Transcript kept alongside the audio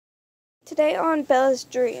Today on Bella's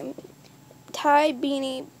Dream, Thai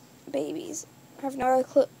Beanie Babies. I have no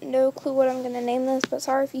clue what I'm going to name this, but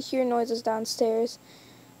sorry if you hear noises downstairs.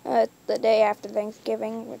 The day after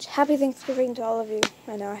Thanksgiving, which happy Thanksgiving to all of you.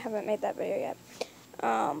 I know I haven't made that video yet.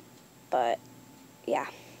 But yeah.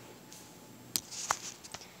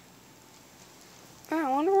 I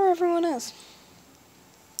wonder where everyone is.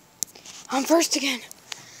 I'm first again.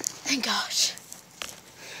 Thank gosh.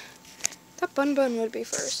 Thought Bun Bun would be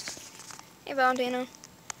first. Hey, Valentino.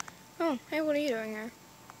 Oh, hey, what are you doing here?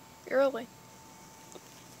 You're early.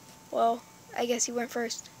 Well, I guess you went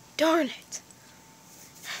first. Darn it!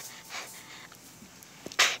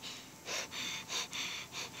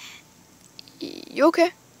 You okay?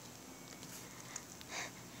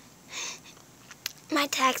 My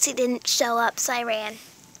taxi didn't show up, so I ran.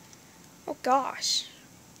 Oh, gosh.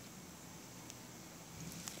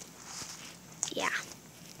 Yeah.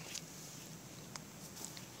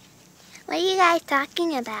 What are you guys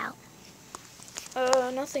talking about?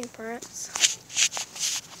 Nothing, Prince.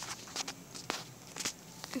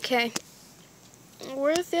 Okay.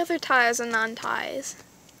 Where's the other ties and non-ties?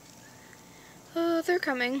 They're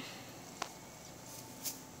coming.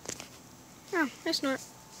 Oh, I snort.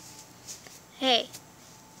 Hey.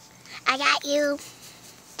 I got you.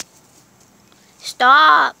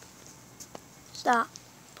 Stop. Stop.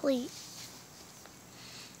 Please.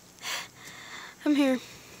 I'm here.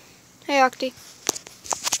 Hey, Octi.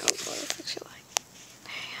 Oh, boy, fix your light.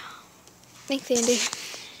 There you go. Thanks, Andy.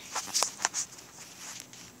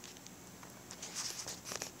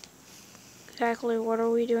 Exactly what are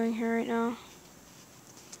we doing here right now?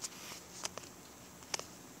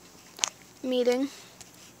 Meeting.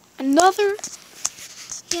 Another?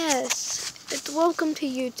 Yes. It's welcome to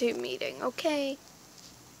YouTube meeting, okay?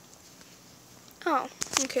 Oh,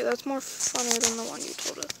 okay, that's more funny than the one you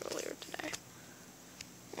told us earlier today.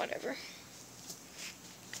 Whatever.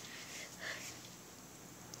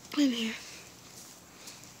 I'm here.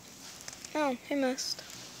 Oh, hey, Mist.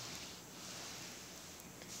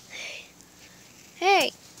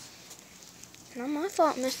 Hey! Not my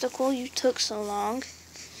fault, Mystical, you took so long.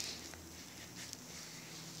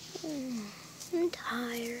 I'm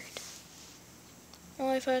tired. Well,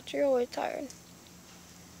 I thought you're always tired.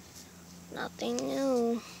 Nothing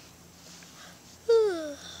new.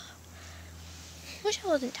 Wish I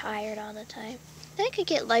wasn't tired all the time. Then I could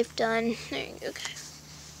get life done. There you go. Okay.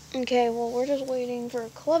 Okay, well, we're just waiting for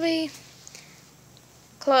Clubby,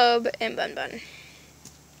 Club, and Bun Bun.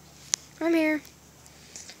 I'm here.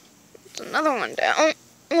 There's another one down.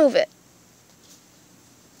 Move it.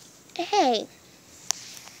 Hey.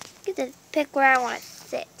 Get to pick where I want to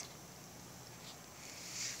sit.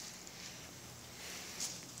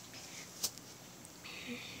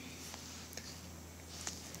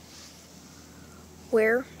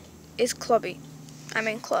 Where is Clubby? I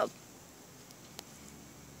mean Club.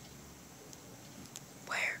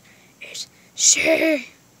 Where is she?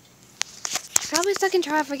 Probably stuck in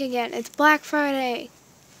traffic again. It's Black Friday.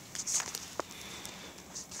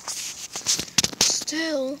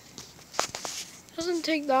 Still, doesn't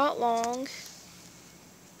take that long.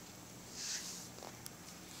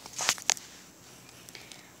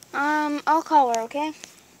 I'll call her, okay?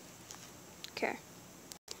 Okay.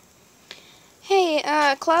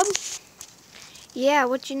 Hey, Club? Yeah,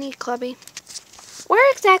 what you need, Clubby?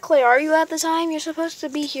 Where exactly are you at the time? You're supposed to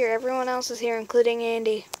be here. Everyone else is here, including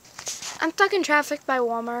Andy. I'm stuck in traffic by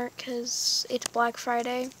Walmart because it's Black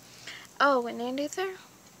Friday. Oh, and Andy's there?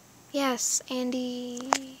 Yes,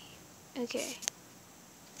 Andy. Okay.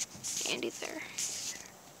 Andy's there.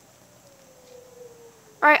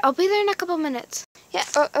 Alright, I'll be there in a couple minutes. Yeah,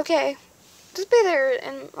 okay. Just be there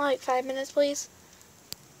in like 5 minutes, please.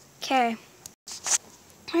 Okay.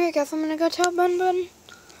 Alright, guess I'm gonna go tell Bun Bun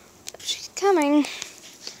she's coming.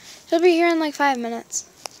 She'll be here in like 5 minutes.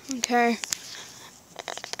 Okay.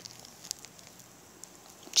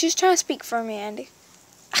 She's trying to speak for me, Andy.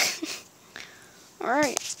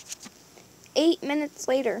 Alright. 8 minutes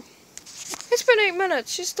later. It's been 8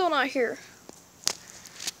 minutes. She's still not here.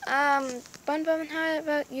 Bun Bun, how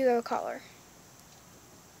about you go call her?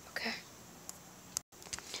 Okay.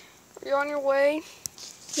 Are you on your way?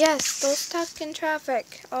 Yes, still stuck in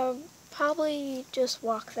traffic. I'll probably just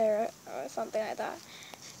walk there or something like that.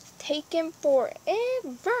 It's taking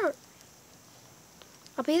forever.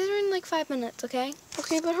 I'll be there in like 5 minutes, okay?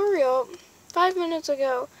 Okay, but hurry up. 5 minutes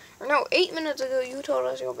ago, or no, 8 minutes ago, you told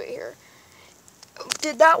us you'll be here.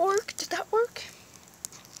 Did that work? Did that work?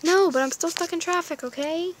 No, but I'm still stuck in traffic,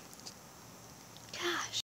 okay? Gosh.